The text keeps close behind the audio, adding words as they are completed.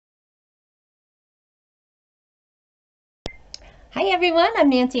Hi everyone, I'm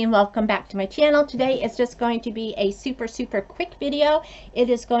Nancy and welcome back to my channel. Today is just going to be a super quick video. It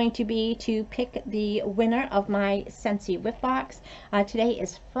is going to be to pick the winner of my Scentsy whiff box. Today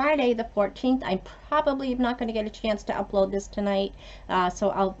is Friday the 14th. I'm probably not going to get a chance to upload this tonight,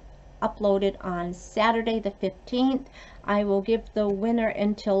 so I'll upload it on Saturday the 15th. I will give the winner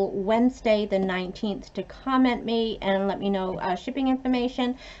until Wednesday the 19th to comment me and let me know shipping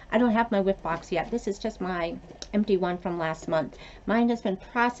information. I don't have my whiff box yet. This is just my empty one from last month. Mine has been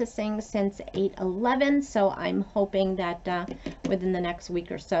processing since 8/11, so I'm hoping that within the next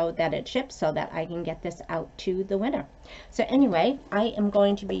week or so that it ships so that I can get this out to the winner. So anyway, I am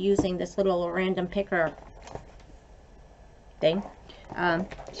going to be using this little random picker thing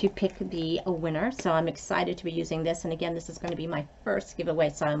to pick the winner. So I'm excited to be using this, and again, this is going to be my first giveaway,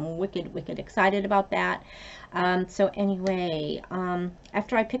 so I'm wicked excited about that. So anyway,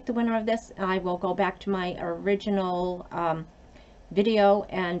 after I pick the winner of this, I will go back to my original video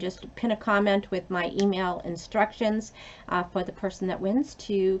and just pin a comment with my email instructions for the person that wins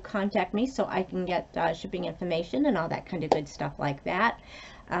to contact me so I can get shipping information and all that kind of good stuff like that.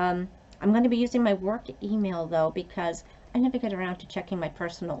 I'm going to be using my work email though, because I never get around to checking my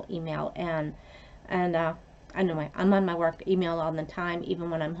personal email, and anyway, I'm on my work email all the time, even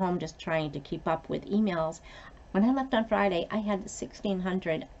when I'm home, just trying to keep up with emails. When I left on Friday, I had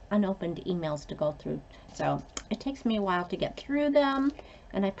 1,600 unopened emails to go through, so it takes me a while to get through them,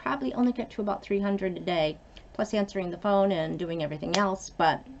 and I probably only get to about 300 a day, plus answering the phone and doing everything else.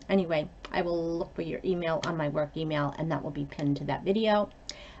 But anyway, I will look for your email on my work email, and that will be pinned to that video.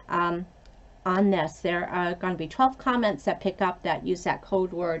 On this, there are going to be 12 comments that pick up that use that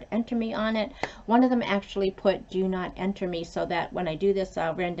code word enter me on it. One of them actually put do not enter me, so that when I do this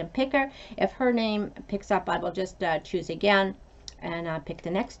random picker, if her name picks up, I will just choose again and pick the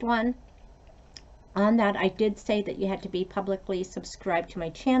next one. On that, I did say that you had to be publicly subscribed to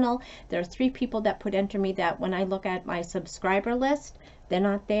my channel. There are 3 people that put enter me that when I look at my subscriber list, they're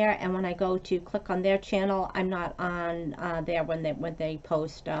not there, and when I go to click on their channel, I'm not on there when they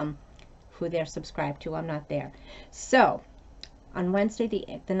post who they're subscribed to. I'm not there. So on Wednesday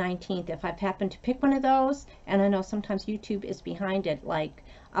the 19th, if I've happened to pick one of those, and I know sometimes YouTube is behind it, like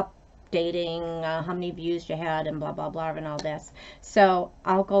updating how many views you had and blah blah and all this, so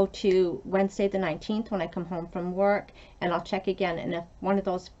I'll go to Wednesday the 19th when I come home from work, and I'll check again, and if one of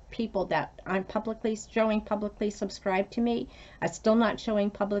those people that aren't showing publicly subscribed to me are still not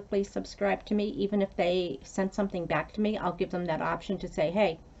showing publicly subscribed to me, even if they send something back to me, I'll give them that option to say,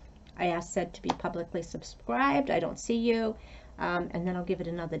 hey, I said to be publicly subscribed, I don't see you, and then I'll give it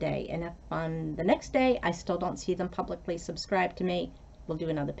another day, and if on the next day I still don't see them publicly subscribed to me, we'll do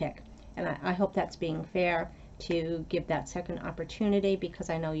another pick. And I hope that's being fair to give that second opportunity,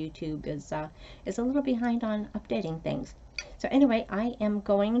 because I know YouTube is a little behind on updating things. So anyway, I am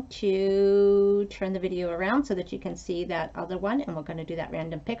going to turn the video around so that you can see that other one, and we're going to do that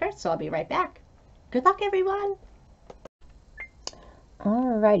random picker, so I'll be right back. Good luck everyone.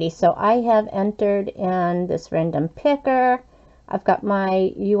 Alrighty, so I have entered in this random picker. I've got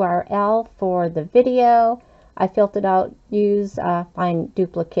my URL for the video. I filtered out find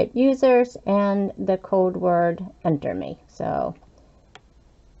duplicate users and the code word enter me. So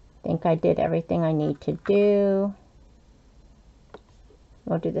I think I did everything I need to do.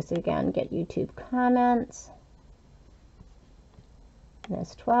 We'll do this again, get YouTube comments.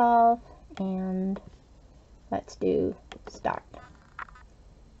 There's 12, and let's do start.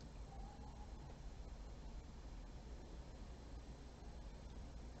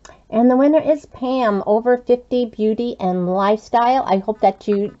 And the winner is Pam, over 50 Beauty and Lifestyle. I hope that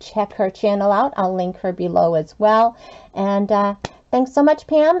you check her channel out. I'll link her below as well. And thanks so much,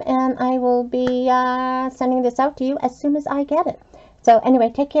 Pam. And I will be sending this out to you as soon as I get it. So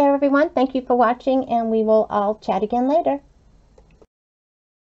anyway, take care, everyone. Thank you for watching, and we will all chat again later.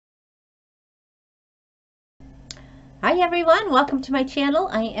 Hi everyone, welcome to my channel.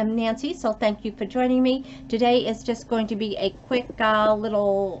 I am Nancy, so thank you for joining me. Today is just going to be a quick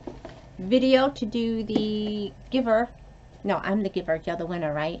little video to do the giver. No, I'm the giver, you're the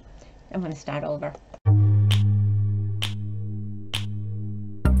winner, right? I'm going to start over.